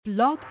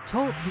Blog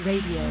Talk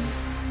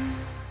Radio.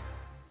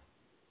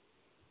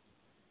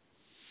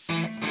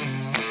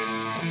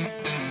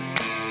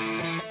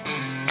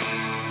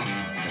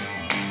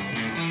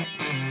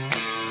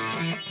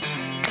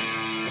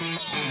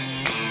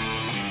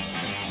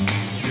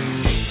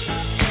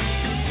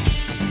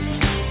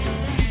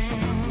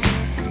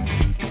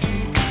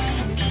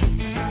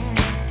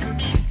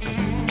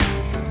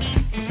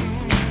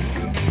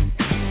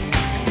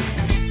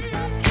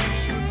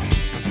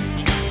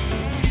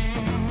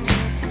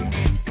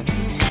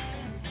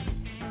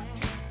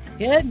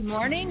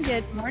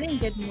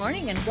 Good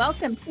morning, and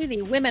welcome to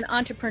the Women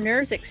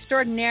Entrepreneurs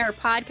Extraordinaire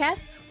podcast.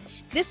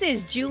 This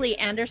is Julie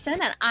Anderson,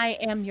 and I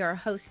am your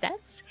hostess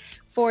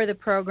for the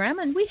program,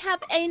 and we have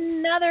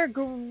another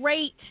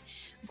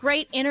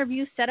great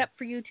interview set up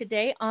for you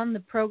today on the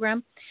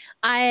program.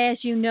 As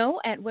you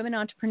know, at Women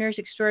Entrepreneurs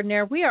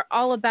Extraordinaire, we are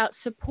all about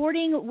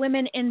supporting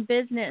women in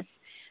business,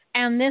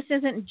 and this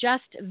isn't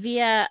just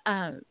via,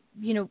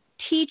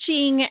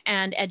 teaching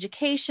and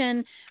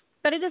education,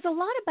 but it is a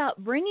lot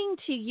about bringing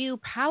to you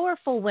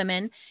powerful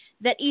women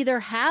that either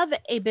have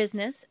a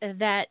business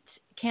that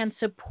can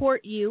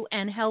support you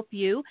and help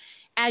you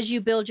as you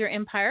build your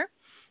empire,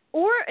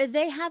 or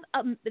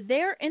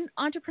they're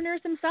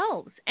entrepreneurs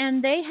themselves,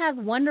 and they have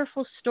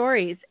wonderful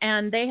stories,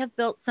 and they have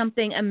built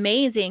something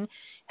amazing,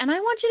 and I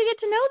want you to get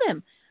to know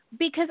them,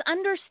 because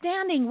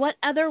understanding what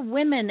other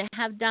women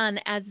have done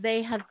as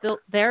they have built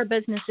their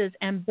businesses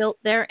and built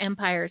their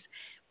empires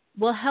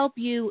will help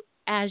you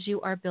as you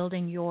are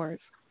building yours.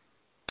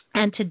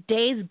 And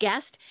today's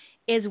guest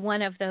is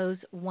one of those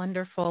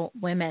wonderful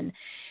women.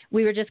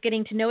 We were just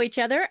getting to know each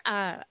other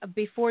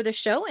before the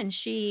show, and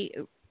she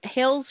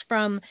hails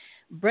from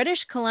British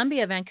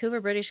Columbia,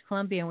 Vancouver, British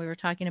Columbia, and we were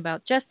talking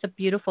about just the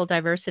beautiful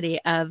diversity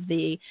of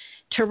the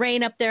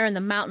terrain up there in the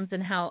mountains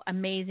and how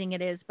amazing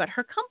it is. But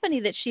her company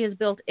that she has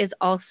built is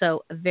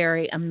also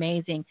very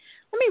amazing.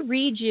 Let me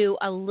read you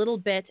a little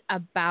bit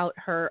about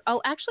her.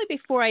 Oh, actually,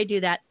 before I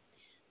do that,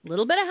 a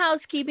little bit of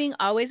housekeeping.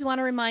 Always want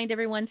to remind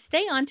everyone,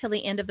 stay on till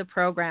the end of the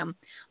program,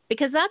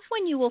 because that's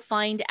when you will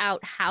find out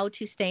how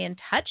to stay in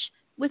touch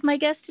with my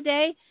guest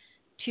today,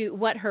 to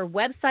what her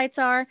websites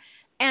are,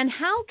 and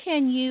how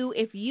can you,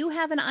 if you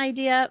have an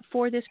idea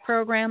for this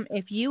program,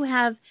 if you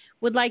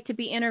would like to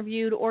be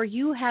interviewed, or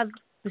you have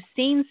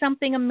seen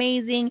something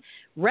amazing,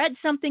 read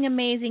something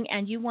amazing,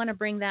 and you want to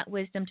bring that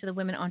wisdom to the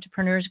Women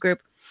Entrepreneurs Group,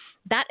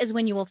 that is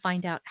when you will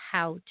find out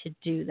how to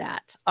do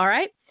that. All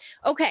right?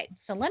 Okay,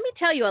 so let me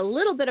tell you a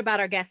little bit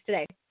about our guest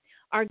today.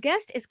 Our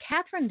guest is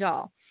Catherine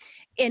Dahl,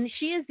 and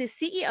she is the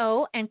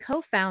CEO and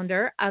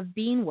co-founder of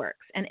Beanworks,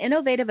 an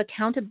innovative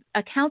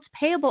accounts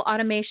payable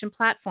automation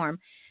platform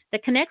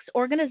that connects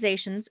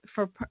organizations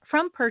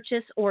from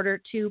purchase order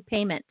to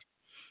payment.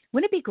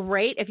 Wouldn't it be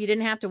great if you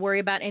didn't have to worry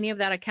about any of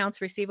that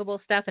accounts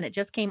receivable stuff and it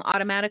just came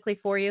automatically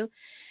for you?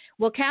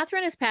 Well,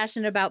 Catherine is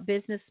passionate about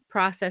business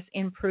process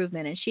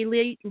improvement, and she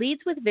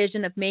leads with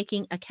vision of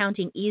making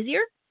accounting easier,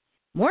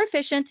 more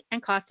efficient,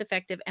 and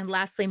cost-effective, and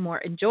lastly,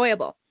 more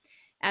enjoyable.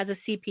 As a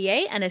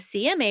CPA and a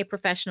CMA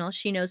professional,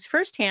 she knows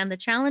firsthand the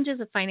challenges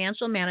of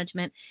financial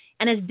management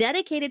and is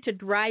dedicated to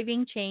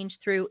driving change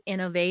through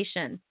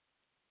innovation.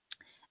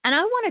 And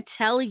I want to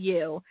tell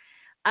you,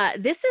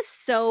 this is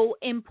so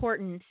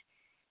important.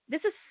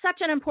 This is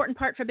such an important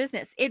part for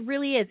business. It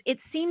really is. It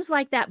seems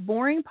like that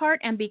boring part,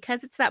 and because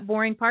it's that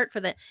boring part for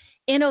the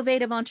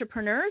innovative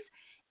entrepreneurs,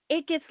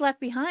 it gets left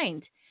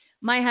behind.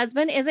 My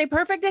husband is a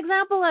perfect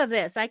example of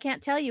this. I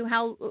can't tell you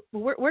how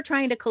we're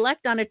trying to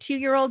collect on a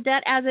 2-year-old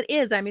debt as it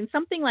is. I mean,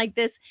 something like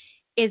this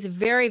is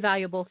very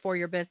valuable for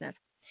your business.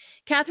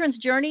 Catherine's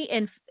journey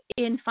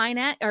in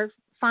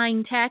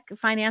Fintech,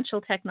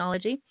 financial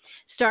technology,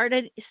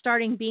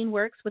 starting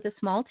Beanworks with a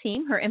small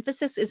team. Her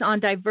emphasis is on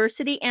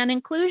diversity and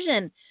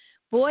inclusion.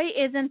 Boy,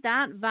 isn't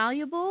that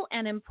valuable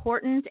and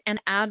important and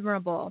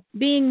admirable.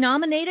 Being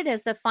nominated as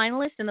the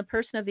finalist in the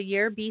Person of the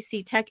Year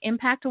BC Tech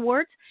Impact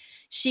Awards,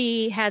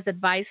 she has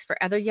advice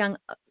for other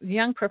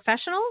young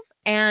professionals,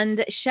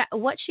 and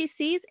what she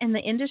sees in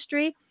the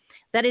industry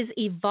that is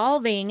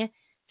evolving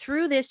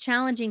through this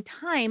challenging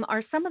time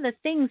are some of the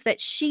things that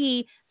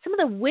some of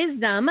the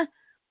wisdom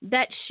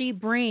that she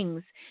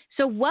brings.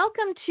 So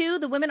welcome to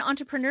the Women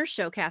Entrepreneur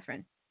Show,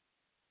 Catherine.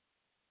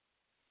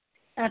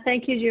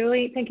 Thank you,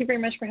 Julie. Thank you very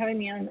much for having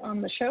me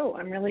on the show.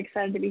 I'm really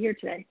excited to be here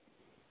today.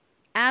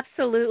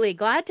 Absolutely.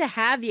 Glad to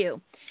have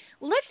you.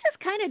 Well, let's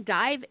just kind of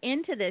dive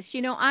into this.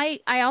 You know, I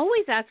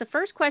always ask, the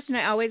first question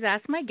I always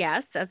ask my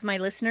guests, as my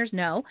listeners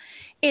know,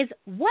 is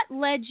what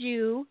led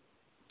you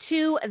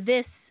to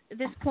this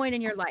point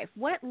in your life?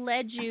 What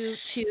led you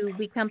to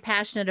become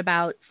passionate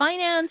about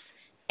finance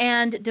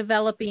and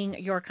developing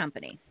your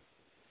company?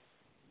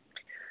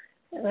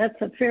 That's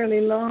a fairly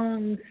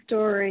long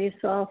story,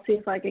 so I'll see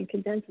if I can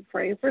condense it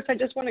for you. First, I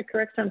just want to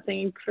correct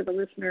something for the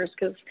listeners,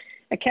 because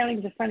accounting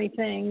is a funny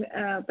thing,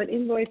 but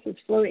invoices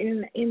flow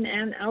in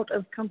and out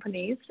of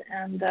companies,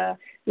 and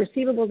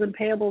receivables and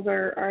payables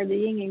are the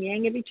yin and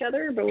yang of each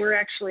other, but we're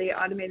actually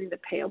automating the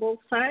payable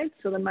side,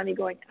 so the money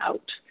going out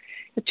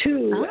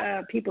to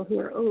people who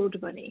are owed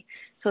money.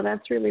 So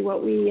that's really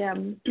what we,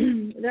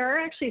 there are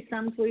actually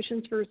some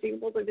solutions for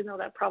receivables, even though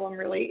that problem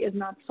really is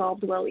not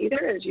solved well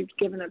either, as you've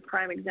given a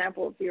prime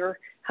example of your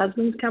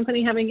husband's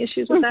company having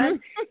issues with that.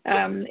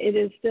 It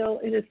is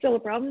still a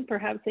problem.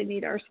 Perhaps they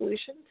need our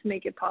solution to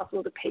make it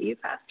possible to pay you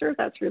faster.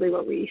 That's really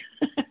what we,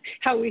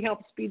 how we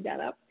help speed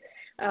that up.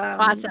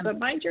 Awesome. But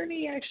my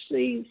journey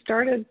actually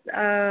started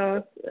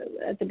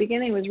at the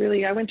beginning was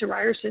really, I went to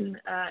Ryerson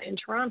in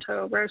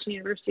Toronto, Ryerson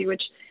University,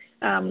 which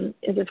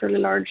is a fairly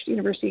large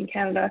university in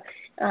Canada,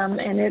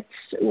 and it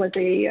was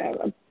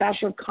a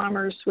Bachelor of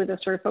Commerce with a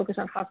sort of focus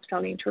on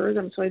hospitality and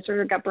tourism. So I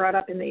sort of got brought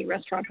up in the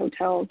restaurant,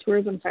 hotel,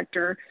 tourism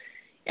sector,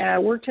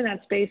 worked in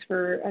that space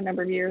for a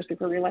number of years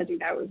before realizing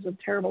that was a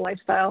terrible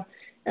lifestyle,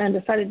 and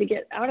decided to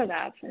get out of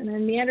that, and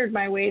then meandered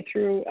my way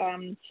through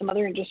some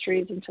other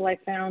industries until I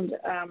found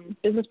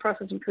business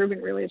process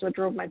improvement really is what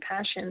drove my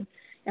passion.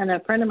 And a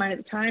friend of mine at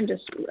the time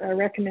just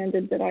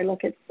recommended that I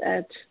look at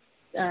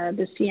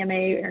the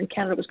CMA, or in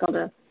Canada it was called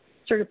a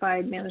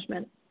Certified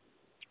Management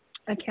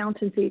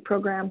Accountancy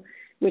Program,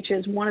 which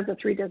is one of the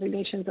 3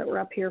 designations that were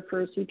up here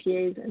for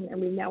CPAs, and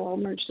we've now all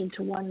merged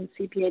into one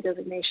CPA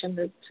designation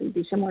that would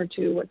be similar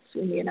to what's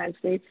in the United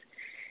States,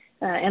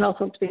 and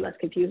also to be less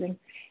confusing.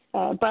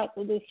 But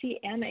the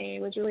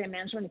CMA was really a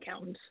management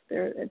accountant.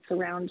 It's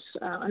around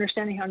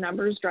understanding how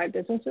numbers drive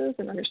businesses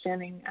and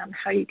understanding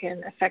how you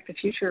can affect the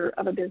future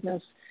of a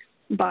business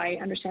by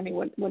understanding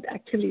what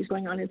activity is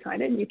going on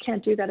inside it. And you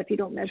can't do that if you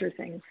don't measure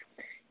things.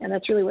 And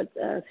that's really what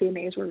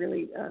CMAs were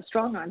really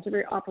strong on. It's a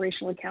very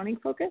operational accounting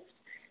focused.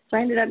 So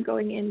I ended up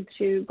going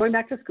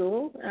back to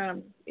school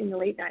in the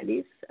late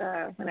 90s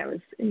when I was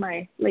in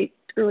my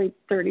early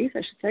 30s, I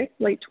should say,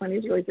 late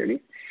 20s, early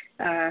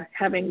 30s,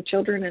 having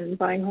children and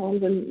buying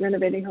homes and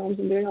renovating homes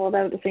and doing all of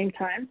that at the same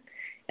time,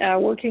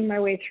 working my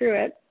way through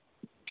it.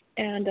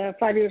 And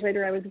 5 years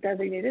later, I was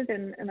designated,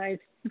 and I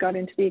got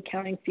into the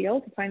accounting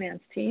field, the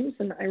finance teams,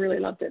 and I really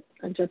loved it.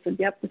 I just said,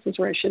 yep, this is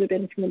where I should have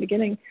been from the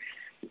beginning.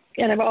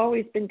 And I've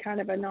always been kind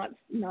of a not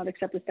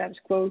accept the status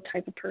quo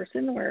type of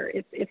person, where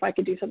if I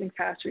could do something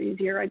faster,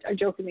 easier, I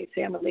jokingly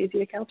say I'm a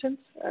lazy accountant.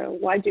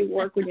 Why do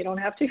work when you don't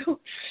have to?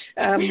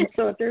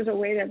 So if there's a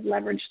way to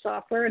leverage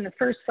software, and the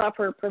first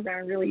software program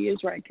I really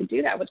used where I could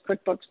do that was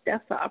QuickBooks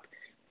Desktop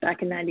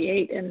back in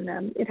 98.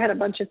 And it had a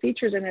bunch of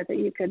features in it that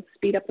you could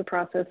speed up the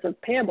process of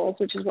payables,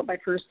 which is what my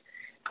first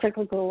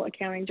technical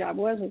accounting job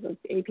was an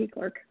AP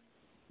clerk.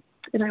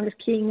 And I was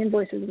keying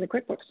invoices in the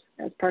QuickBooks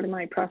as part of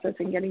my process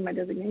in getting my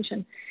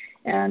designation.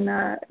 And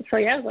so,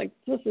 yeah, I was like,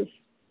 this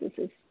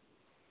is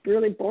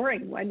really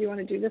boring. Why do you want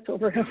to do this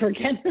over and over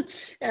again?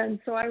 And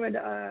so I would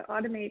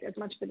automate as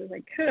much of it as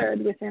I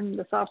could within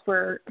the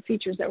software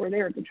features that were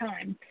there at the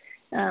time.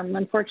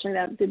 Unfortunately,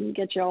 that didn't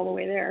get you all the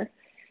way there.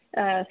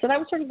 So that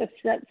was sort of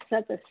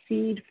set the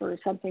seed for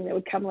something that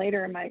would come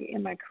later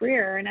in my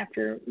career. And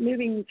after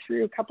moving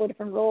through a couple of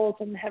different roles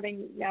and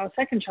having now a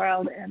second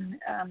child, and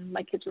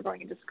my kids were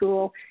going into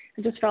school,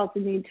 I just felt the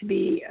need to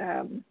be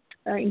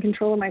in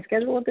control of my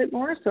schedule a bit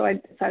more. So I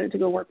decided to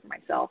go work for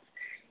myself.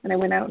 And I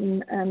went out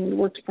and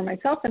worked for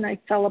myself, and I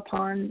fell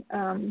upon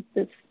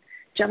this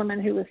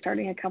gentleman who was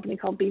starting a company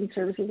called Beam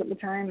Services at the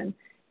time, and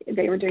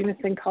they were doing this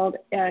thing called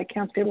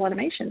accounts payable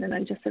automation. And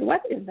I just said,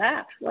 what is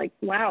that? Like,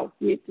 wow,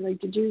 did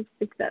you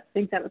think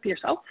that of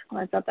yourself? And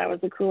I thought that was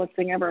the coolest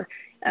thing ever.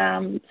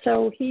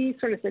 So he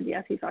sort of said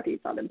yes. He thought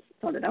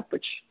thought it up,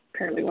 which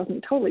apparently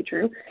wasn't totally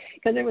true,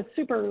 because it was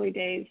super early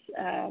days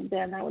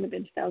then. That would have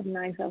been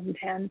 2009,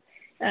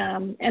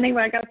 2010.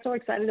 Anyway, I got so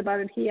excited about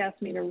it, he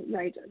asked me to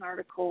write an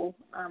article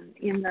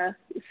in the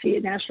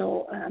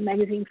national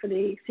magazine for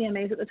the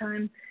CMAs at the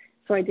time.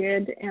 So I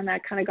did, and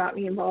that kind of got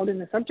me involved in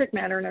the subject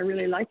matter, and I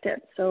really liked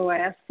it. So I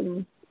asked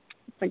him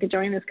if I could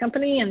join this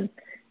company, and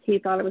he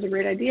thought it was a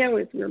great idea.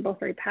 We were both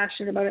very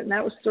passionate about it, and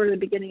that was sort of the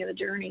beginning of the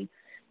journey.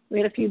 We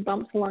had a few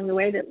bumps along the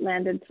way that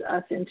landed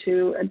us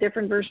into a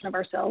different version of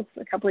ourselves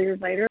a couple of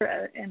years later,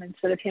 and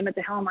instead of him at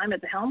the helm, I'm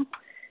at the helm.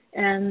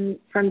 And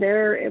from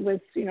there, it was,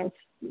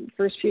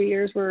 first few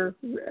years were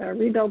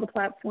rebuild the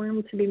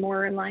platform to be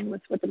more in line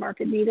with what the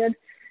market needed.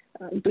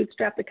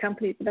 Bootstrap the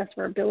company to the best of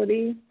our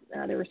ability.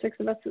 There were 6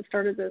 of us that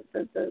started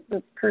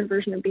the current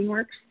version of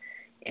Beamworks,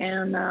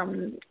 and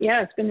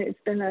it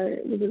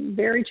was a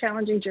very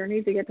challenging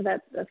journey to get to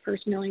that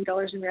first $1 million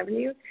in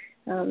revenue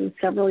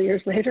several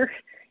years later.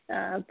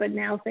 But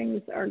now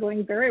things are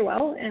going very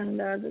well, and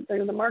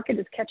the market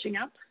is catching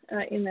up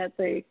in that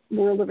the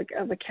world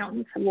of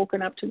accountants have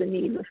woken up to the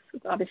need.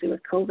 Obviously,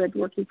 with COVID,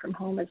 working from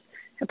home has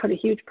put a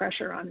huge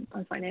pressure on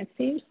finance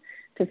teams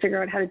to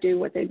figure out how to do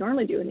what they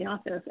normally do in the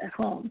office at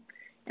home.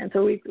 And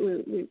so we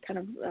kind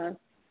of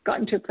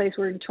gotten to a place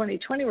where in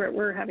 2020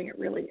 we're having a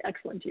really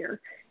excellent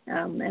year.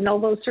 And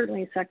although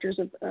certainly sectors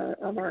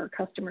of our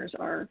customers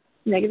are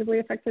negatively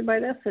affected by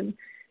this and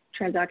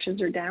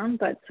transactions are down,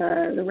 but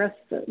the rest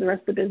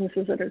of the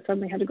businesses that are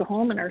suddenly had to go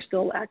home and are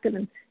still active,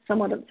 and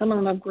some of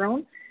them have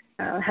grown,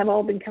 have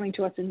all been coming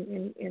to us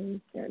in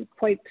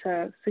quite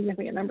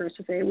significant numbers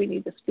to say we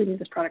need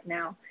this product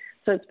now.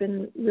 So it's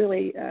been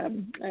really,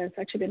 it's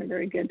actually been a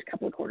very good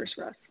couple of quarters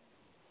for us.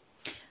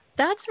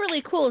 That's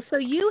really cool. So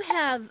you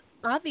have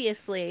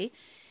obviously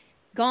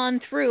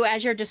gone through,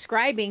 as you're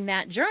describing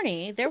that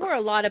journey, there were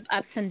a lot of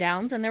ups and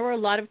downs, and there were a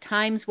lot of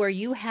times where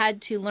you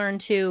had to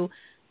learn to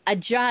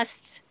adjust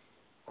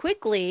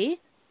quickly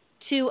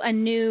to a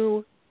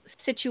new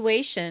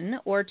situation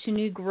or to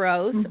new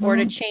growth or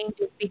to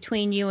changes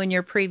between you and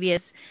your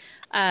previous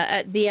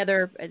the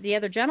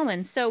other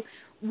gentleman. So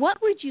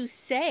what would you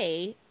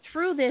say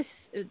through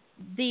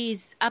these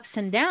ups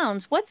and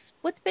downs,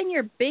 what's been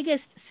your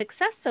biggest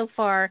success so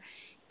far,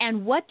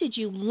 and what did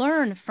you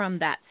learn from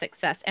that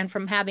success and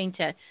from having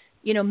to,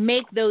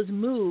 make those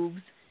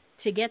moves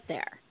to get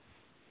there?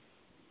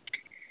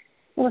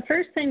 Well, the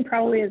first thing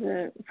probably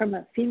is from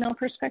a female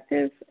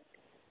perspective,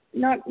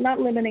 not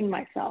limiting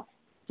myself.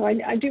 So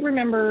I do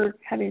remember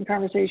having a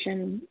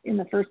conversation in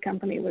the first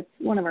company with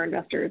one of our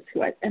investors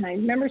and I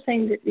remember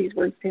saying these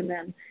words to him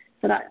then,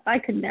 that I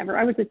could never,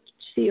 I was a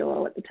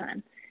COO at the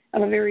time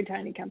of a very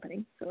tiny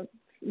company, so it's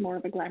more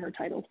of a glamour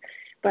title,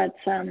 but,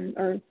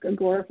 or a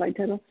glorified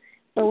title.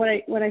 But what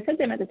I said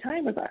to him at the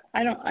time was,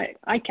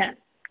 I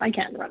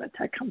can't run a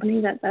tech company.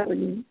 That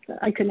wouldn't,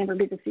 I could never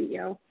be the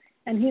CEO.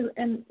 And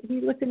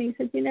he looked at me and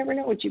said, you never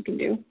know what you can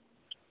do.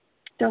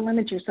 Don't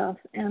limit yourself.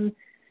 And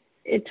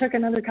it took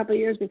another couple of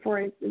years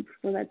before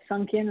that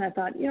sunk in. And I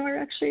thought,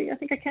 I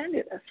think I can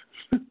do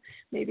this.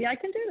 Maybe I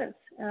can do this.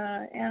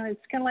 And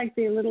it's kind of like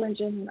the little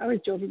engine. I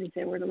always jokingly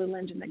say we're the little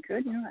engine that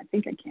could. I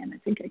think I can.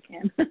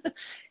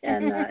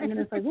 and then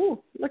it's like,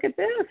 oh, look at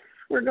this.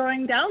 We're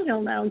going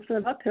downhill now instead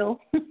of uphill.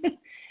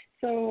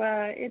 So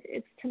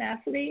it's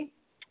tenacity,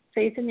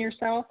 faith in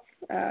yourself,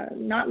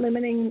 not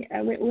limiting.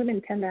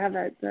 Women tend to have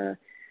that.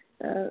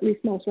 At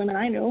least most women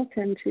I know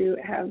tend to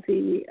have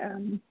the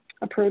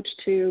approach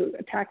to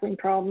tackling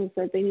problems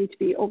that they need to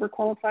be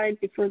overqualified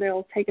before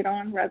they'll take it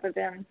on, rather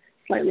than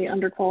slightly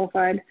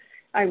underqualified.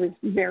 I was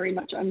very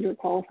much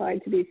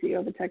underqualified to be CEO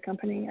of a tech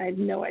company. I had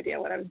no idea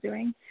what I was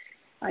doing.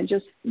 I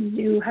just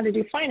knew how to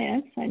do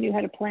finance. I knew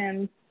how to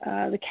plan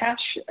the cash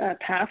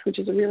path, which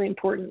is a really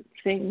important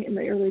thing in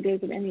the early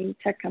days of any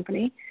tech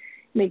company,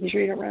 making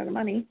sure you don't run out of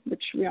money,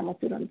 which we almost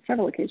did on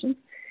several occasions,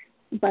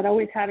 but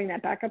always having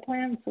that backup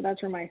plan. So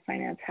that's where my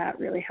finance hat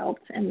really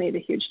helped and made a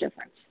huge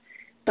difference.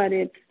 But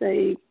it's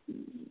a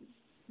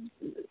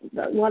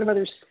lot of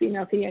other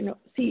female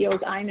CEOs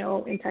I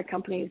know in tech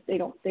companies, they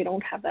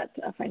don't have that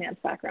finance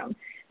background.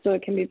 So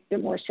it can be a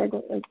bit more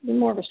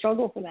of a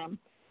struggle for them.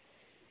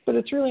 But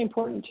it's really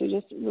important to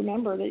just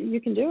remember that you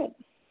can do it.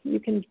 You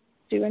can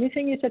do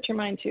anything you set your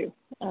mind to.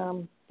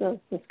 The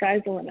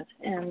sky's the limit.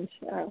 And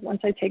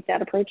once I take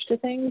that approach to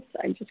things,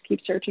 I just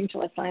keep searching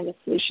till I find a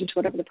solution to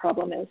whatever the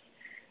problem is.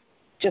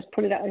 Just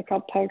put it out.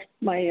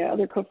 My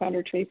other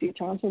co-founder, Tracy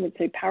Thompson, would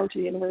say power to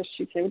the universe.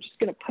 She'd say, we're just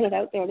going to put it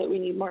out there that we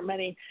need more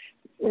money,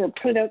 or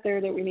put it out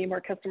there that we need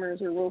more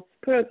customers, or we'll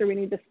put it out there we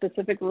need this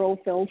specific role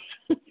filled.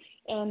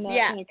 And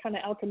in a kind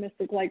of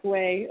alchemistic-like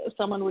way,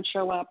 someone would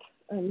show up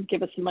and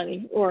give us some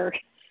money, or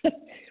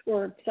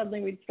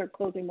suddenly we'd start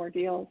closing more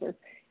deals. Or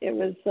it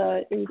was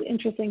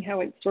interesting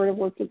how it sort of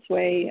worked its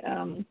way.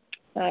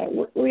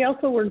 We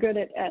also were good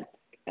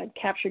at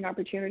capturing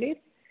opportunities.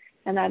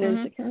 And that is,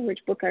 I can't remember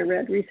which book I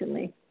read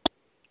recently.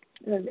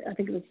 I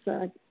think it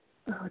was,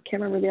 I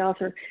can't remember the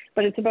author,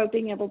 but it's about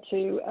being able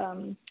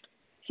to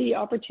see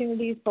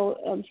opportunities,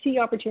 see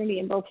opportunity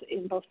in both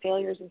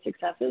failures and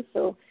successes.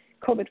 So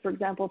COVID, for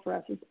example, for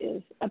us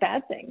is a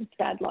bad thing. It's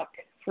bad luck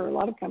for a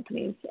lot of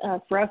companies.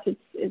 For us,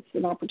 it's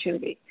an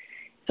opportunity.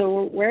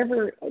 So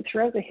wherever,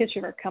 throughout the history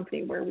of our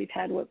company, where we've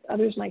had what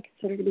others might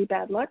consider to be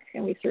bad luck,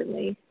 and we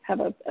certainly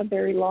have a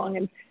very long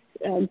and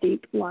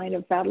deep line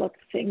of bad luck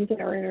things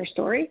that are in our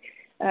story.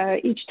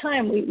 Each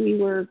time we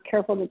were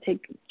careful to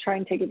try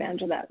and take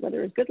advantage of that,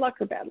 whether it's good luck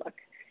or bad luck.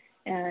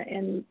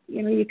 And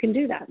you can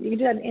do that. You can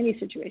do that in any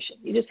situation.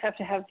 You just have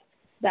to have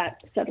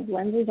that set of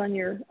lenses on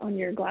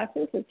your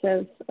glasses that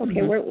says,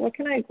 okay, what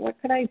can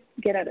I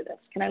get out of this?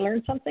 Can I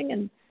learn something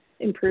and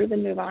improve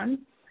and move on?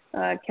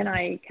 Can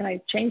I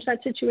change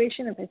that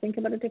situation if I think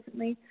about it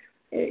differently?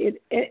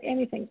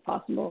 Anything's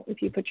possible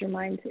if you put your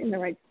mind in the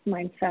right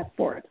mindset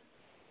for it.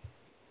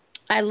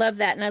 I love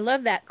that. And I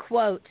love that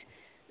quote,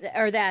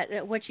 or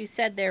that what you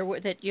said there,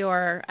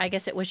 that I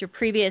guess it was your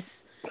previous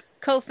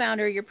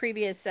co-founder, your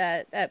previous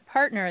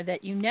partner,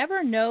 that you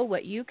never know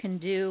what you can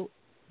do.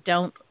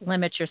 Don't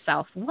limit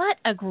yourself. What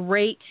a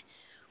great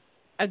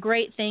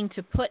thing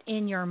to put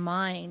in your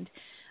mind.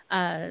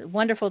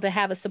 Wonderful to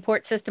have a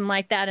support system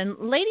like that. And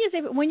ladies,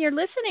 when you're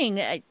listening,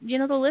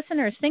 the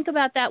listeners, think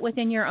about that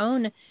within your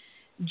own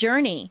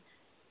journey.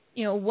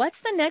 What's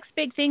the next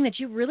big thing that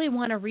you really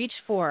want to reach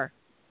for?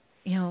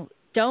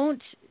 Don't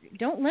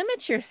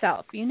limit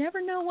yourself. You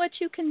never know what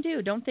you can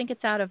do. Don't think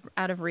it's out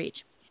of reach.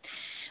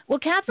 Well,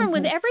 Catherine,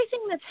 with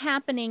everything that's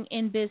happening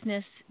in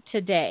business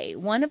today,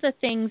 one of the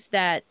things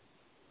that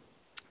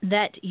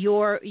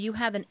you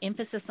have an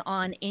emphasis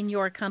on in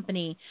your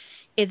company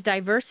is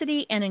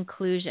diversity and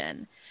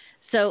inclusion.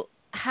 So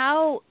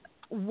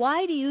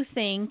why do you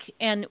think,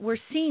 and we're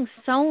seeing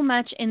so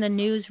much in the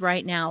news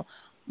right now,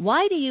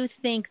 why do you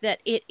think that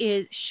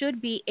it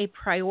should be a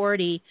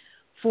priority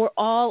for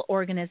all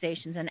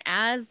organizations. And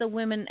as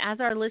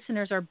our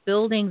listeners are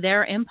building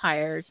their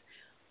empires,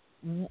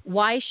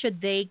 why should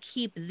they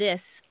keep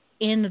this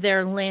in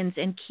their lens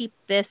and keep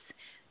this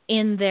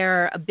in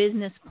their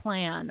business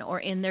plan or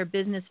in their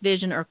business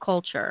vision or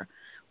culture?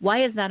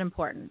 Why is that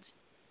important?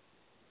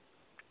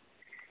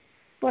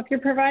 Well, if you're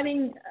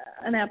providing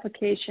an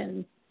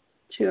application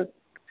to a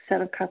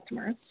set of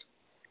customers,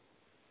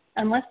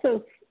 unless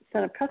those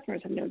set of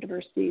customers have no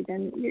diversity,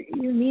 then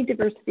you need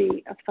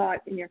diversity of thought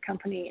in your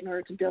company in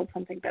order to build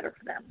something better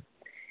for them.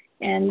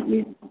 And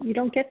you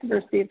don't get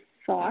diversity of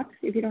thought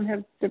if you don't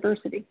have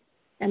diversity.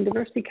 And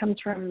diversity comes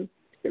from,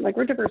 like,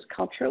 we're diverse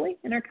culturally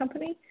in our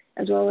company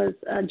as well as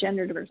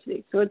gender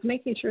diversity. So it's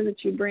making sure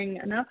that you bring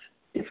enough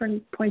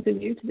different points of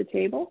view to the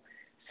table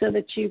so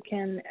that you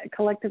can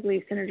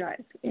collectively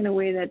synergize in a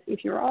way that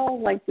if you're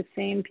all like the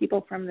same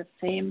people from the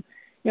same,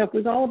 if it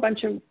was all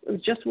it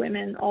was just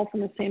women, all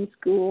from the same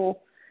school,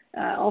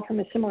 all from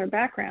a similar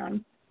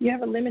background, you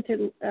have a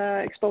limited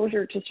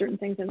exposure to certain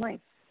things in life.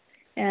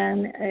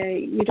 And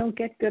you don't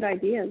get good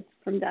ideas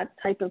from that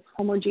type of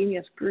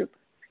homogeneous group.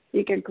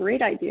 You get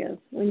great ideas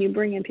when you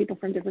bring in people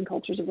from different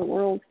cultures of the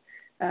world,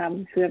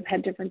 who have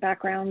had different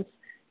backgrounds,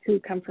 who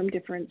come from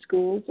different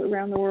schools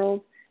around the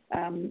world,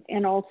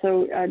 and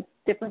also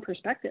different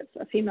perspectives.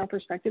 A female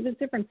perspective is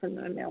different from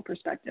a male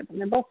perspective, and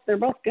they're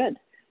both good,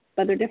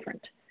 but they're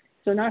different.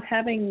 So not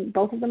having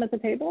both of them at the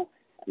table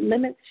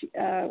limits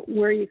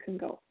where you can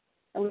go.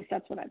 At least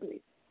that's what I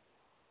believe.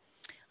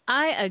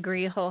 I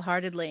agree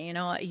wholeheartly.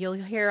 You'll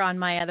hear on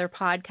my other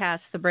podcast,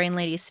 The Brain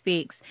Lady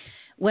Speaks,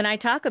 when I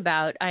talk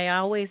about, I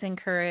always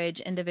encourage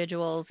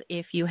individuals,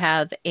 if you're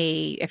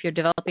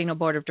developing a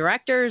board of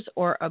directors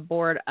or a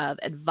board of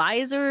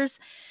advisors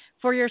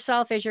for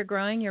yourself as you're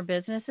growing your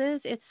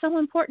businesses, it's so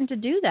important to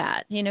do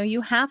that.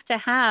 You have to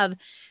have,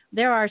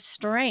 there are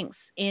strengths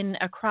in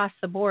across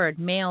the board,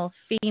 male,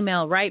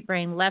 female, right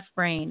brain, left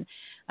brain,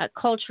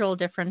 cultural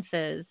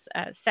differences,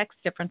 sex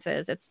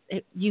differences.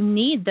 You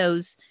need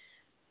those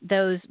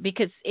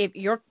because if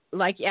you're,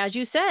 like, as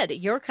you said,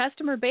 your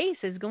customer base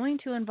is going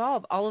to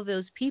involve all of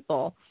those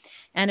people.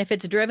 And if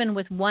it's driven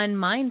with one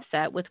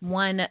mindset, with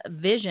one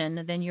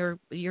vision, then you're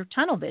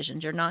tunnel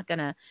visioned. You're not going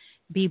to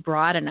be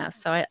broad enough.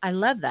 So I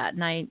love that.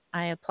 And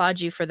I applaud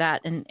you for that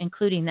and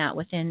including that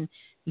within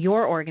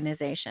your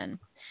organization.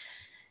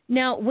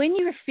 Now, when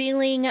you're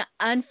feeling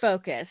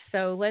unfocused,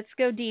 so let's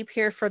go deep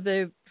here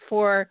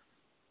for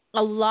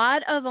a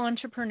lot of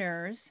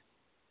entrepreneurs,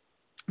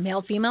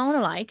 male, female, and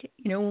alike,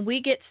 when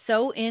we get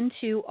so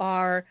into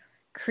our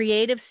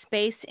creative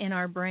space in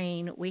our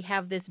brain, we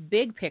have this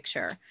big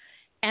picture,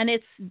 and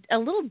it's a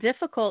little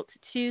difficult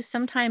to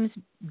sometimes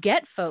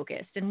get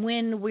focused. And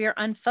when we're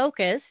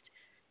unfocused,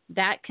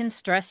 that can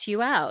stress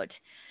you out.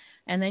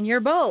 And then you're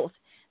both.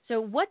 So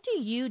what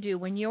do you do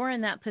when you're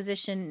in that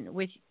position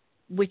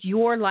with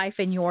your life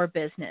and your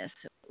business?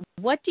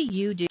 What do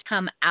you do to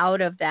come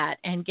out of that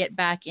and get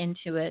back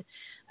into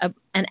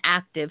an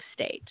active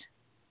state?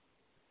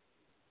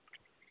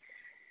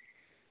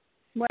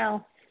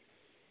 Well,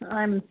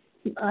 I'm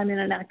in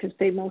an active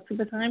state most of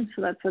the time,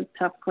 so that's a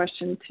tough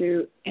question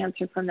to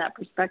answer from that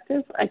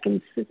perspective. I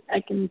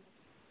can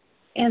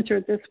answer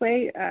it this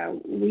way.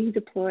 We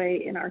deploy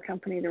in our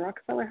company the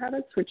Rockefeller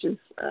Habits, which is,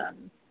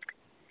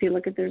 if you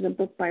look at, there's a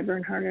book by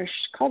Bern Harnish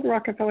called The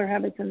Rockefeller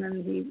Habits, and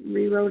then he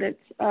rewrote it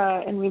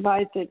and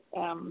revised it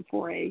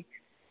for a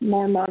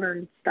more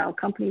modern style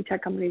company,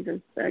 tech companies as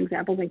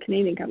examples, and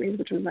Canadian companies,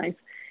 which was nice.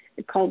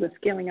 It's called the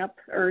Scaling Up,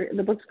 or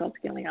the book's called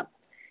Scaling Up.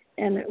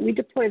 And we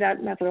deploy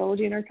that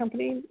methodology in our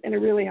company, and it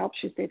really helps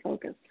you stay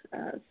focused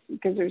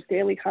because there's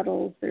daily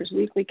huddles, there's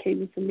weekly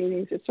cadence of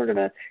meetings. There's sort of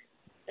a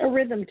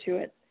rhythm to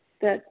it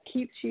that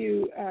keeps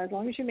you, as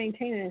long as you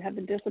maintain it and have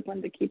the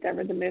discipline to keep that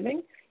rhythm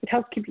moving, it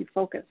helps keep you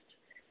focused.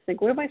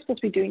 Like, what am I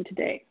supposed to be doing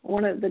today?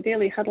 One of the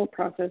daily huddle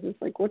process is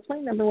like, what's my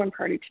number one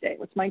priority today?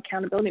 What's my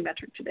accountability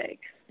metric today?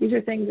 These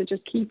are things that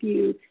just keep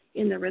you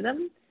in the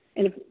rhythm.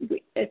 And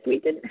if we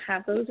didn't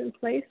have those in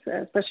place,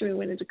 especially when we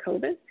went into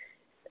COVID,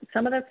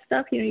 some of that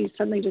stuff, you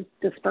suddenly just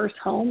disperse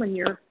home, and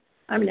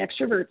I'm an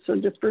extrovert, so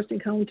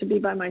dispersing home to be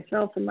by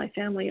myself and my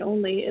family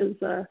only is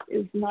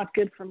not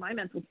good for my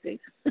mental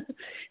state.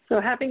 So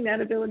having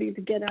that ability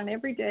to get on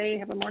every day,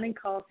 have a morning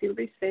call, see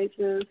everybody's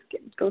faces,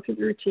 go through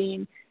the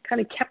routine, kind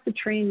of kept the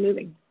train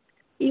moving,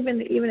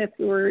 even if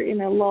we're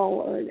in a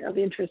lull of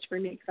interest for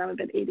me, because I'm a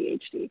bit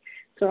ADHD.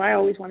 So I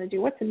always want to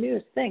do, what's the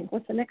newest thing?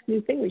 What's the next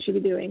new thing we should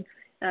be doing?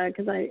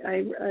 Because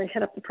I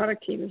head up the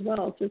product team as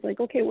well. So it's like,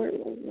 okay,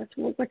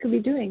 what could we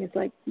be doing? It's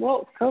like,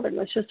 well, it's COVID.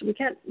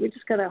 We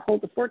just got to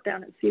hold the fort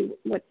down and see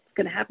what's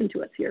going to happen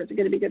to us here. Is it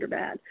going to be good or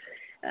bad?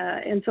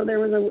 And so there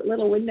was a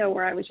little window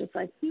where I was just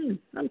like,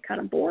 I'm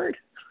kind of bored.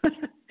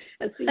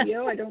 As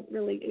CEO, I don't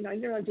really, I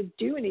didn't have to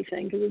do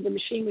anything because the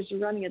machine was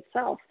just running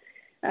itself.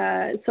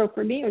 So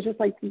for me, it was just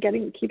like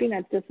keeping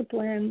that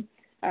discipline,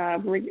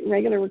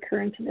 regular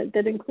recurrence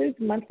that includes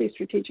monthly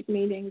strategic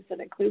meetings, that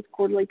includes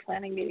quarterly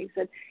planning meetings,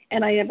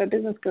 and I have a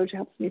business coach who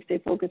helps me stay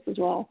focused as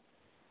well.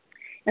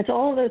 And so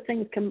all of those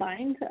things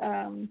combined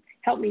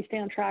help me stay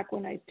on track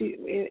when I do,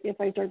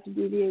 if I start to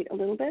deviate a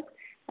little bit.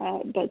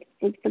 But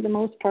for the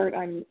most part,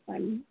 I'm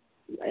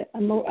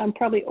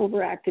probably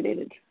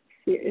overactivated.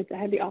 I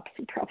had the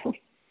opposite problem.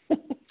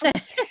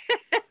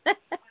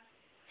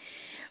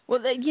 Well,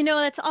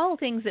 that's all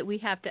things that we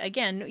have to,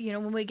 again,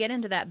 when we get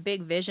into that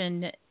big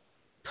vision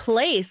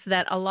place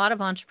that a lot of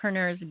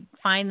entrepreneurs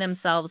find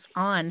themselves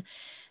in,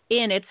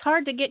 it's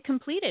hard to get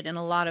completed, and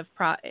a lot of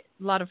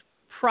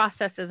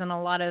processes and a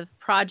lot of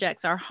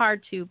projects are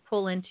hard to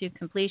pull into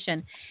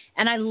completion.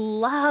 And I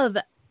love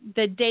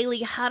the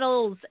daily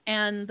huddles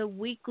and the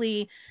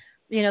weekly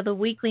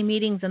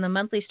meetings and the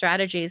monthly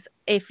strategies.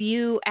 If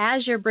you,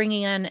 as you're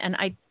bringing in, and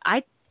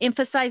I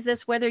emphasize this,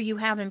 whether you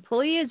have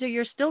employees or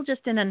you're still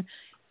just in an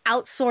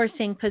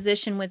outsourcing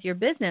position with your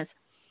business,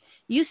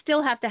 you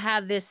still have to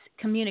have this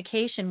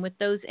communication with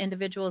those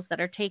individuals that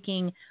are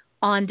taking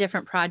on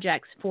different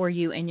projects for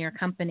you in your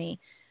company.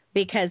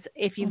 Because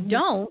if you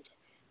don't,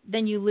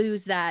 then you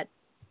lose that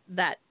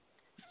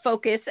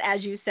focus,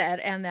 as you said,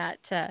 and that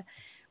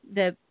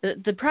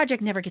the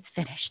project never gets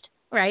finished,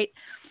 right?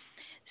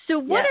 So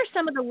what are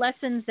some of the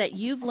lessons that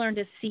you've learned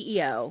as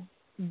CEO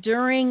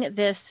during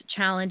this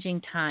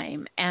challenging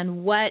time,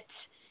 and what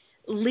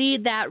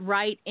lead that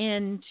right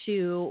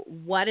into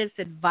what is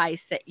advice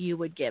that you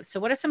would give? So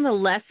what are some of the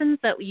lessons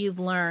that you've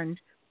learned,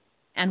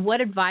 and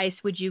what advice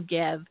would you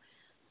give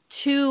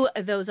to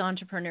those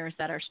entrepreneurs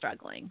that are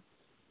struggling?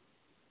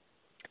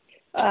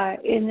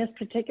 In this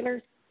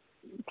particular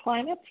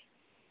climate?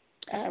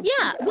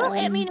 Well,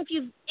 I mean,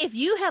 if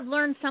you have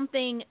learned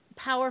something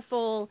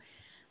powerful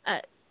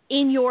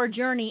in your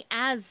journey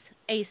as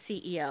a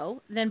CEO,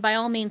 then by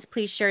all means,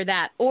 please share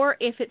that. Or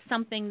if it's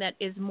something that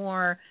is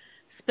more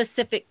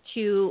specific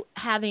to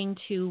having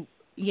to,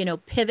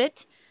 pivot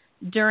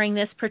during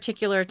this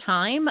particular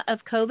time of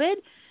COVID,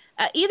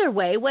 either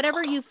way,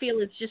 whatever you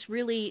feel is just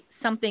really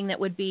something that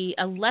would be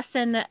a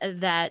lesson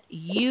that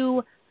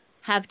you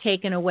have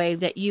taken away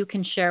that you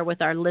can share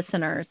with our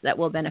listeners that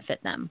will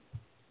benefit them.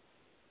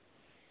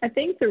 I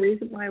think one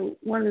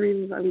of the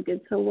reasons why we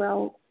did so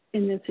well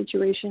in this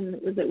situation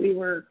was that we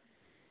were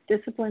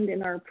disciplined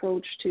in our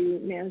approach to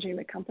managing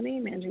the company,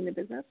 managing the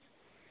business.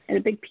 And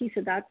a big piece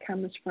of that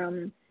comes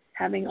from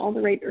having all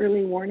the right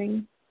early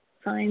warning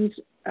signs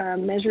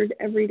measured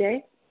every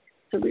day.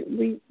 So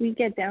we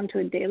get down to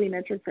a daily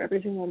metric for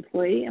every single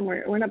employee, and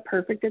we're not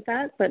perfect at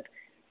that, but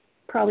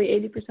probably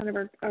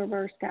 80% of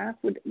our staff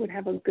would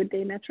have a good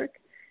day metric.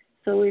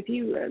 So if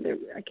you,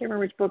 I can't remember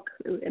which book,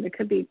 and it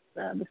could be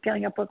the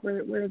Scaling Up book,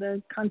 where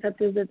the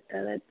concept is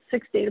that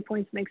 6 data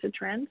points makes a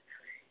trend.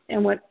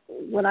 And what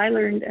I've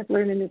learned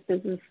in this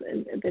business,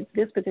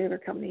 this particular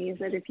company, is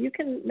that if you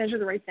can measure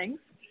the right things,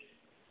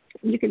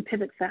 you can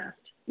pivot fast,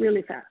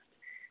 really fast.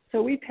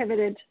 So we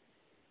pivoted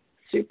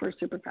super,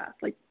 super fast.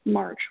 Like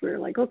March, we were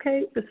like,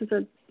 okay,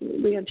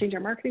 we got to change our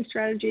marketing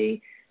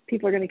strategy.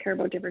 People are going to care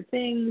about different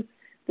things.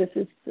 This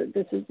is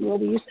what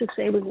we used to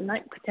say was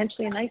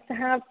potentially a nice to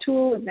have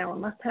tool, and now a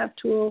must have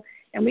tool.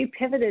 And we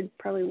pivoted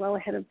probably well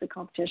ahead of the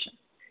competition.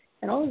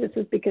 And all of this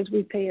is because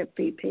we pay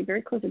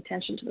very close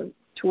attention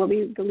to what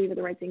we believe are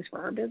the right things for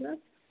our business.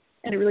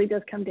 And it really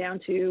does come down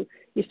to,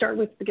 you start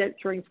with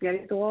throwing spaghetti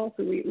at the wall.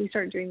 So we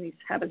started doing these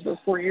habits about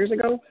 4 years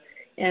ago,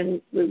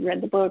 and we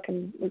read the book,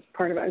 and I was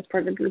part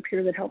of a group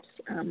here that helps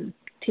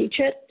teach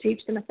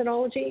the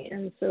methodology.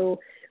 And so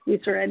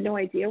we sort of had no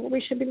idea what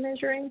we should be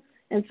measuring.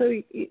 And so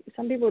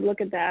some people would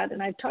look at that,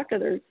 and I've talked to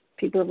other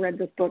people who have read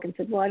this book and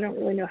said, well, I don't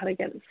really know how to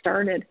get it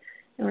started.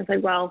 And I was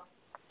like, well,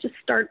 just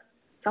start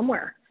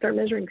somewhere. Start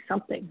measuring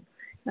something.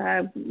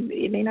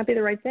 It may not be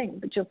the right thing,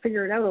 but you'll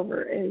figure it out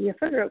you'll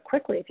figure it out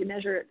quickly if you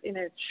measure it in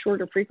a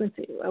shorter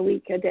frequency, a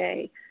week, a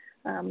day.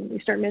 You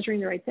start measuring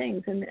the right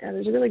things. And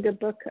there's a really good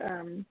book,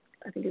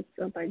 I think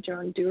it's by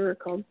John Dewar,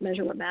 called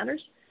Measure What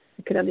Matters.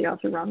 I could have the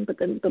author wrong, but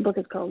the book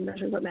is called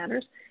Measure What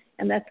Matters.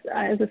 And that's,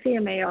 as a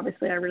CMA,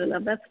 obviously, I really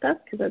love that stuff,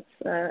 because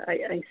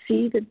I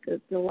see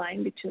the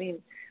line between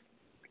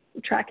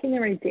tracking the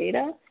right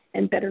data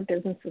and better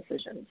business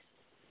decisions.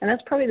 And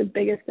that's probably the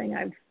biggest thing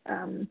I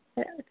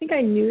think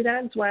I knew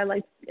that. That's why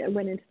I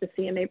went into the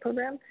CMA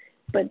program.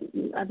 But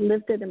I've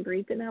lived it and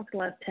breathed it now for the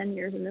last 10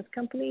 years in this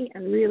company,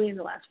 and really in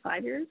the last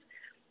 5 years.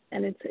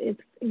 And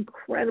it's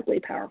incredibly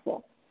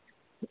powerful.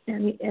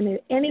 And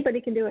anybody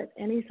can do it,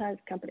 any size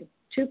company.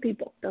 2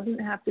 people, doesn't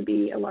have to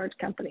be a large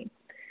company.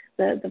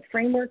 The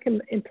framework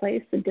in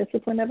place, the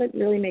discipline of it,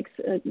 really makes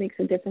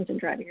a difference in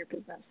driving your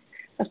business.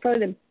 That's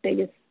probably the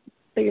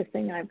biggest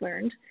thing I've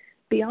learned,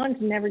 beyond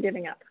never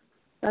giving up.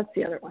 That's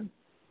the other one.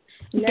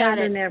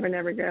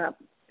 Never give up.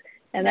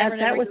 And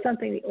that was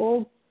something the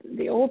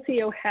old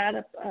CEO had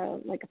a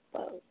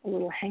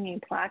little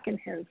hanging plaque in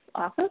his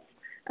office,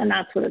 and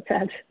that's what it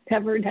said: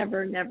 never,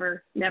 never,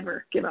 never,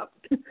 never give up.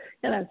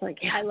 And I was like,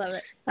 yeah, I love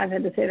it. I've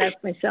had to say that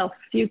to myself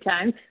a few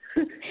times.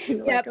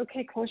 Yep. Like,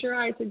 okay, close your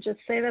eyes and just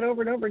say that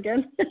over and over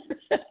again.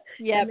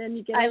 Yeah, and then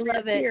you get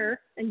over fear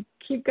and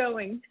keep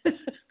going.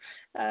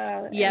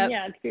 And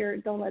yeah, fear.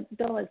 Don't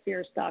let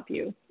fear stop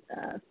you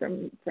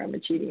from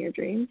achieving your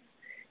dreams.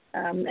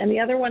 And the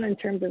other one, in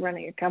terms of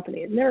running a company,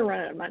 is never run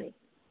out of money.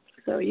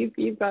 So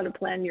you've got to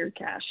plan your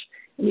cash,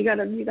 and you got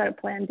to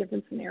plan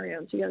different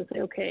scenarios. You got to say,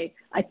 okay,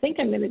 I think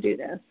I'm going to do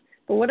this,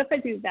 but what if I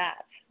do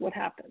that? What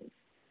happens?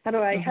 How do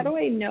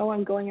I know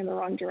I'm going in the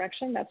wrong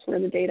direction? That's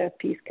where the data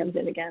piece comes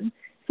in again,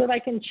 so that I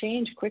can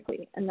change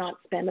quickly and not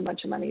spend a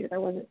bunch of money that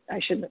I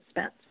shouldn't have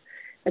spent.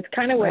 It's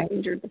kind of what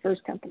injured the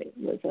first company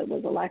was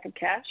a lack of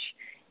cash,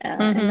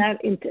 and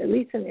that at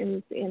least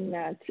in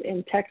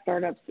tech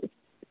startups,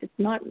 it's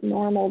not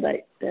normal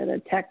that a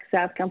tech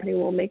SaaS company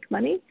will make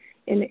money.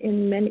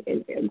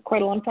 In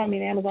quite a long time,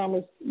 Amazon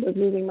was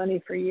losing money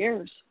for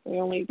years.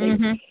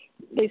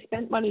 They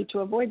spent money to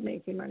avoid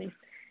making money.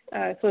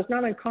 So it's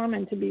not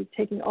uncommon to be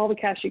taking all the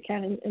cash you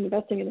can and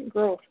investing it in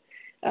growth.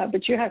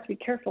 But you have to be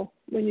careful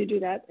when you do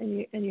that,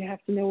 and you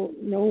have to know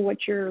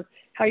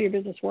how your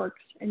business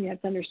works, and you have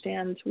to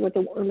understand what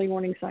the early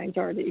warning signs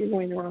are that you're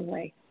going the wrong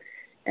way.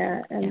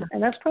 And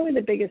that's probably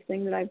the biggest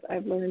thing that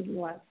I've learned in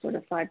the last sort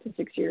of 5 to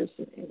 6 years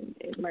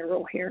in my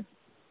role here.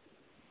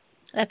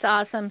 That's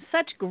awesome.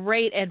 Such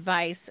great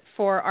advice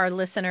for our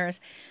listeners.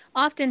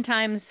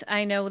 Oftentimes,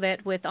 I know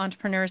that with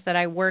entrepreneurs that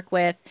I work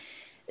with,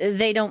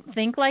 they don't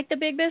think like the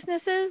big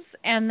businesses,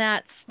 and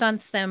that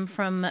stunts them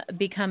from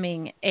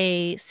becoming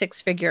a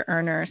six-figure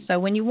earner. So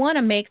when you want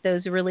to make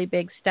those really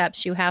big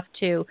steps, you have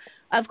to,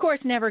 of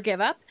course, never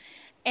give up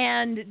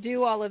and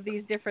do all of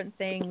these different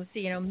things,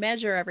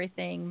 measure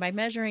everything. By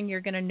measuring, you're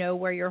going to know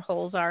where your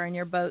holes are in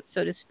your boat,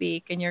 so to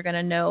speak, and you're going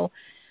to know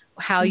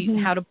how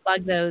to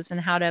plug those and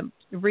how to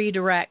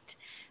redirect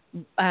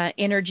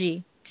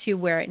energy to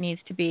where it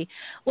needs to be.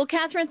 Well,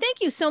 Catherine, thank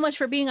you so much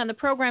for being on the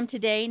program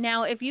today.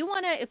 Now, if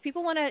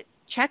people want to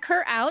check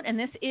her out, and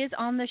this is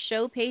on the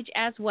show page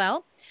as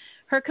well,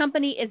 her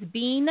company is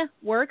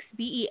Beanworks,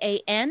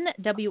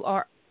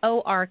 BeanWorks,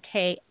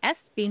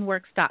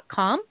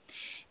 beanworks.com.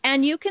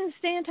 And you can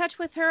stay in touch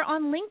with her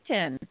on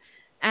LinkedIn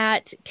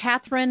at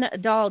Catherine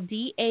Dahl,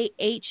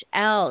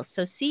 Dahl.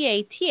 So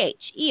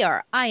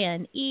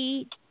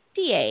CatherineDahl,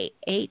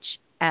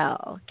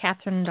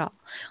 Catherine Dahl.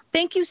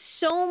 Thank you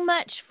so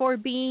much for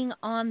being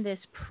on this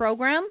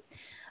program.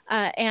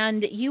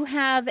 And you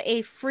have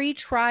a free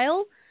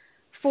trial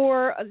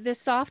for the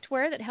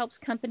software that helps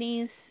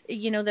companies,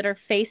 that are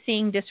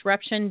facing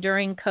disruption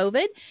during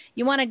COVID.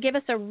 You want to give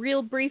us a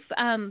real brief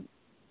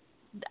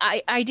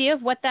idea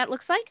of what that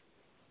looks like?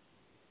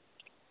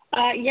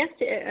 Yes,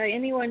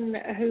 anyone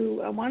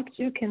who wants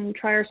to can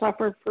try our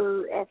software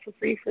for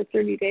free for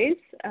 30 days.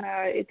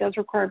 It does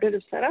require a bit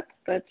of setup,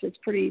 but it's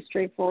pretty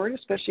straightforward,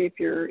 especially if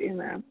you're in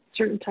a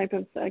certain type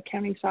of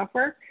accounting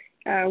software.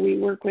 We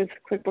work with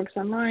QuickBooks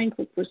Online,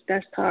 QuickBooks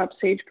Desktop,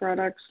 Sage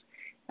products,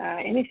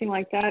 anything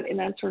like that in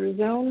that sort of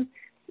zone.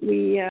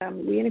 We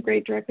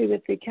integrate directly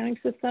with the accounting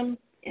system,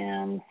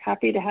 and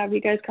happy to have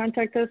you guys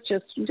contact us.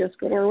 Just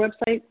go to our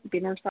website,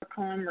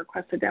 beanworks.com,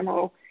 request a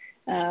demo,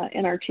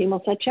 and our team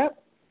will set you up.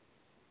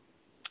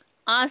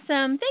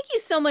 Awesome. Thank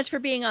you so much for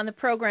being on the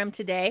program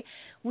today.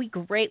 We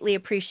greatly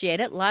appreciate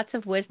it. Lots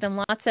of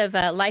wisdom, lots of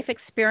life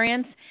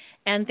experience,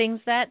 and things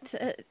that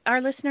our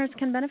listeners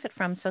can benefit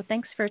from. So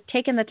thanks for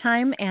taking the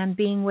time and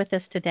being with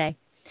us today.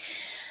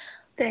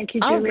 Thank you,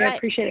 Julie. Right. I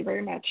appreciate it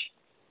very much.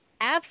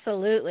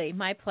 Absolutely.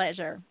 My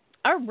pleasure.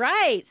 All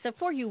right. So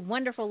for you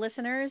wonderful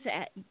listeners, get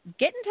in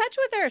touch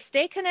with her.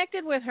 Stay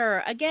connected with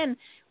her. Again,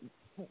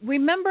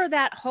 remember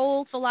that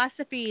whole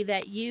philosophy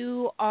that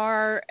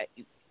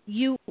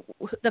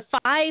the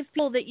 5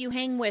 people that you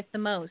hang with the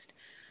most,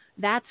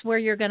 that's where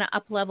you're going to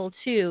up level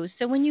to.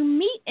 So when you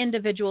meet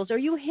individuals or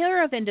you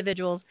hear of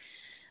individuals,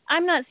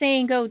 I'm not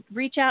saying go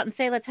reach out and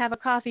say, let's have a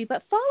coffee,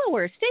 but follow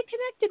her, stay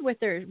connected with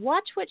her,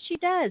 watch what she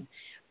does.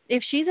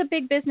 If she's a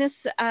big business,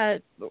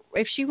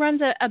 if she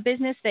runs a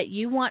business that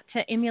you want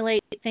to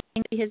emulate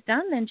things she has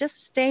done, then just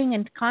staying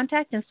in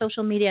contact and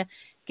social media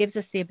gives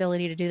us the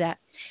ability to do that.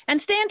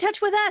 And stay in touch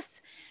with us.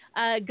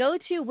 Go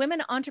to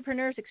Women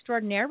Entrepreneurs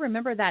Extraordinaire.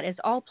 Remember, that is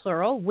all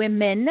plural.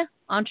 Women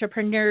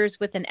Entrepreneurs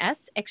with an S,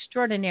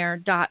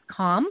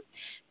 extraordinaire.com.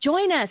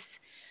 Join us.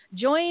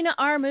 Join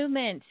our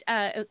movement.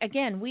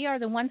 Again, we are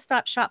the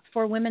one-stop shop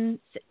for women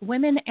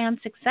and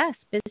success,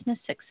 business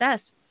success.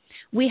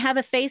 We have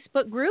a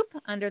Facebook group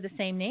under the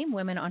same name,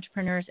 Women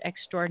Entrepreneurs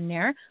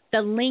Extraordinaire. The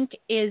link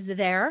is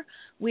there.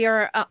 We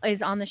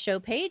is on the show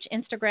page.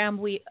 Instagram,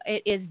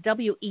 it is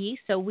WE,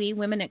 so we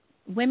Women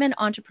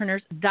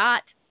Entrepreneurs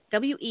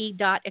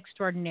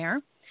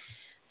WE.extraordinaire.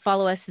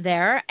 Follow us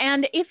there.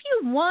 And if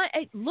you want,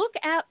 look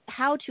at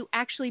how to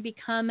actually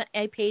become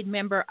a paid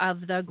member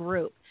of the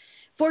group.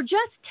 For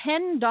just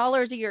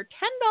 $10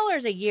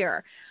 a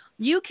year,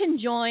 you can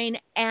join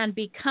and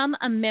become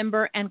a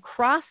member and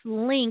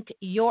cross-link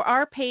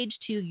our page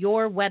to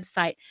your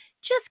website.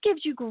 Just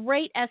gives you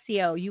great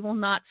SEO. You will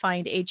not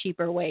find a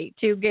cheaper way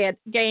to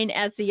gain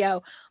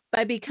SEO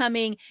by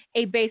becoming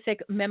a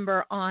basic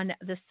member on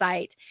the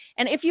site.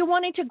 And if you're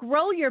wanting to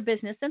grow your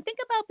business, then think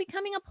about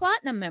becoming a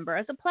platinum member.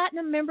 As a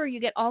platinum member, you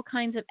get all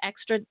kinds of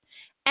extra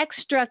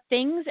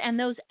things, and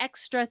those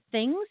extra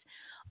things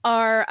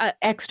are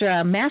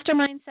extra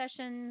mastermind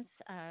sessions,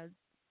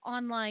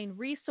 online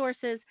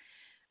resources,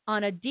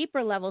 on a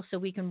deeper level so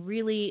we can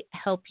really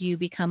help you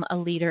become a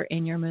leader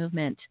in your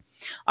movement.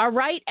 All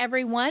right,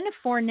 everyone,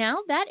 for now,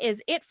 that is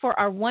it for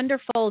our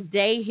wonderful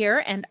day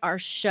here and our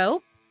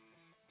show,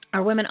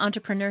 our Women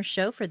Entrepreneur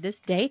Show for this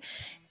day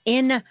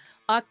in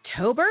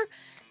October.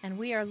 And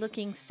we are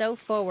looking so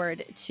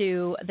forward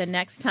to the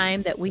next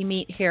time that we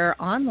meet here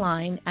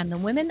online and the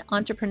Women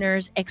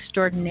Entrepreneurs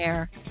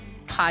Extraordinaire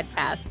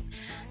podcast.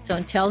 So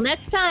until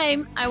next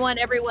time, I want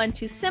everyone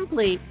to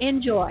simply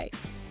enjoy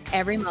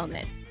every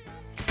moment.